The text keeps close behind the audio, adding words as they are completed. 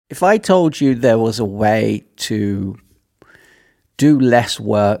If I told you there was a way to do less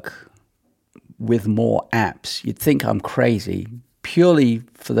work with more apps, you'd think I'm crazy, purely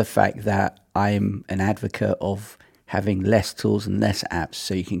for the fact that I'm an advocate of having less tools and less apps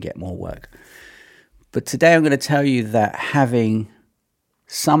so you can get more work. But today I'm going to tell you that having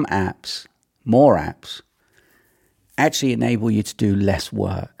some apps, more apps, actually enable you to do less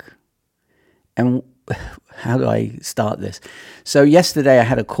work. And how do I start this? So yesterday I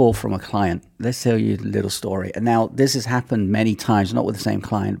had a call from a client. Let's tell you a little story. And now this has happened many times, not with the same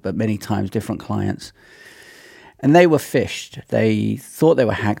client, but many times different clients. And they were phished. They thought they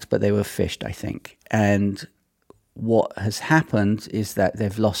were hacked, but they were phished, I think. And what has happened is that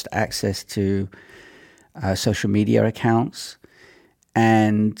they've lost access to social media accounts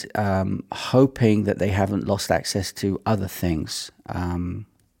and hoping that they haven't lost access to other things.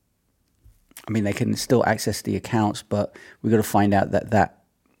 They can still access the accounts, but we've got to find out that that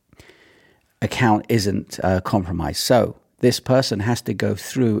account isn't compromised. So this person has to go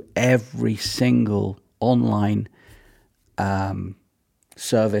through every single online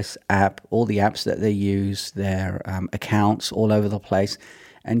service app, all the apps that they use, their accounts all over the place,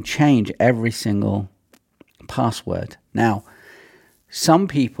 and change every single password. Now, some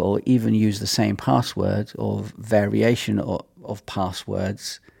people even use the same password or variation of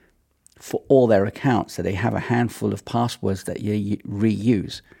passwords for all their accounts. So they have a handful of passwords that you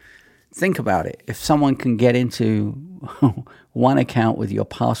reuse. Think about it. If someone can get into one account with your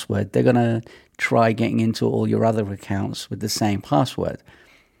password, they're going to try getting into all your other accounts with the same password,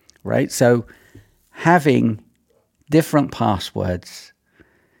 right? So having different passwords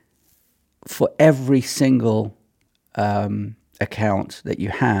for every single account that you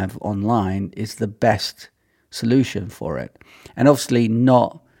have online is the best solution for it. And obviously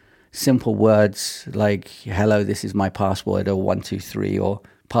not simple words like, hello, this is my password, or 123, or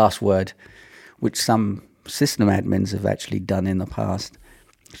password, which some system admins have actually done in the past.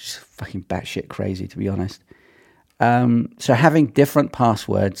 It's fucking batshit crazy, to be honest. So having different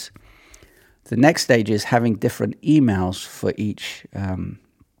passwords. The next stage is having different emails for each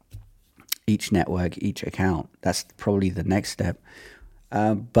network, each account. That's probably the next step.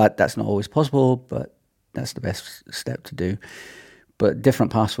 But that's not always possible, but that's the best step to do. But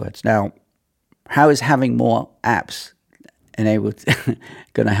different passwords. Now, how is having more apps enabled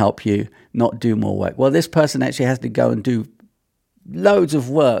going to help you not do more work? Well, this person actually has to go and do loads of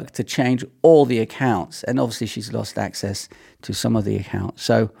work to change all the accounts. And obviously she's lost access to some of the accounts.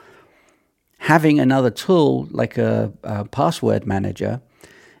 So having another tool like a password manager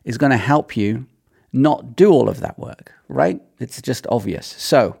is going to help you not do all of that work, right? It's just obvious.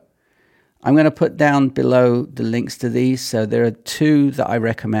 So I'm going to put down below the links to these. So there are two that I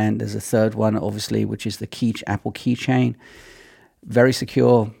recommend. There's a third one, obviously, which is the Apple Keychain. Very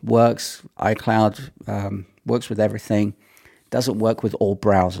secure, works. iCloud works with everything. Doesn't work with all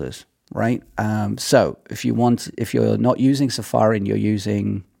browsers, right? So if you're not using Safari and you're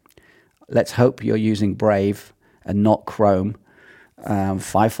using, let's hope you're using Brave and not Chrome.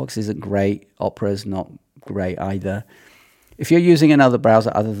 Firefox isn't great. Opera is not great either. If you're using another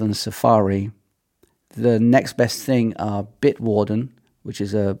browser other than Safari, the next best thing are Bitwarden, which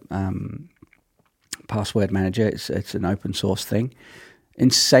is a password manager. It's an open source thing,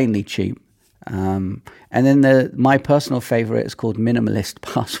 insanely cheap. And then my personal favorite is called Minimalist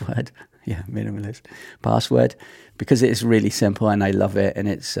Password. Yeah, Minimalist Password, because it is really simple and I love it. And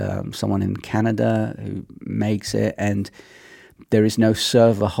it's someone in Canada who makes it, and there is no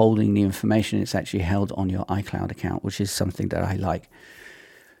server holding the information. It's actually held on your iCloud account, which is something that I like.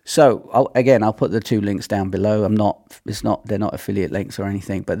 So I'll put the two links down below. They're not affiliate links or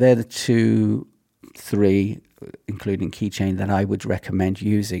anything, but they're the three, including Keychain, that I would recommend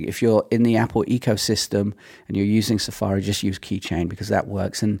using. If you're in the Apple ecosystem and you're using Safari, just use Keychain because that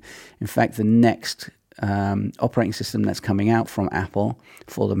works. And in fact, the next operating system that's coming out from Apple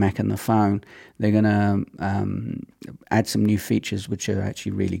for the Mac and the phone, they're going to add some new features which are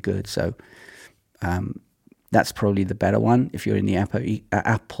actually really good. So that's probably the better one if you're in the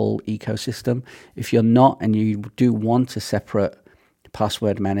Apple ecosystem. If you're not and you do want a separate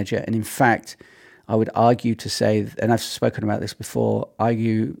password manager, and in fact, I would argue to say, and I've spoken about this before,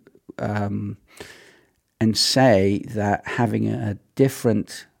 and say that having a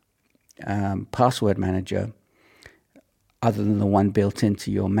different password manager other than the one built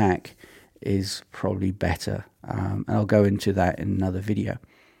into your Mac is probably better. And I'll go into that in another video.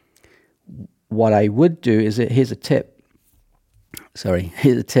 What I would do is, here's a tip.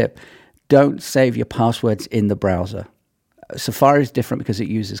 Don't save your passwords in the browser. Safari is different because it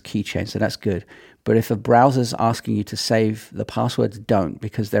uses keychains, so that's good. But if a browser's asking you to save the passwords, don't,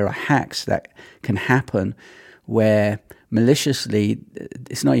 because there are hacks that can happen where maliciously,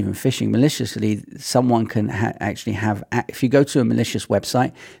 it's not even phishing, maliciously someone can actually have, if you go to a malicious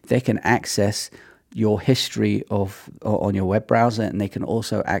website, they can access your history on your web browser, and they can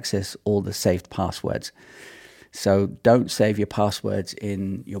also access all the saved passwords. So don't save your passwords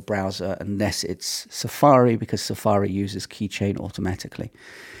in your browser unless it's Safari, because Safari uses keychain automatically.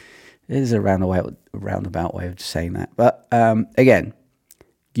 It is a roundabout way of saying that. But again,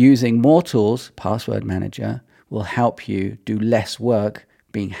 using more tools, Password Manager, will help you do less work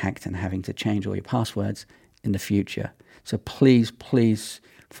being hacked and having to change all your passwords in the future. So please, please,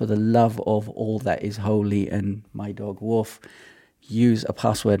 for the love of all that is holy and my dog Wolf, use a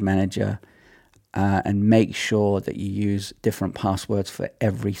Password Manager and make sure that you use different passwords for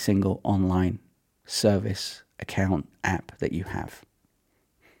every single online service, account, app that you have.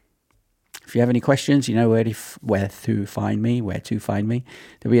 If you have any questions, you know where to find me.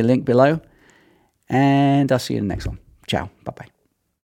 There'll be a link below. And I'll see you in the next one. Ciao. Bye-bye.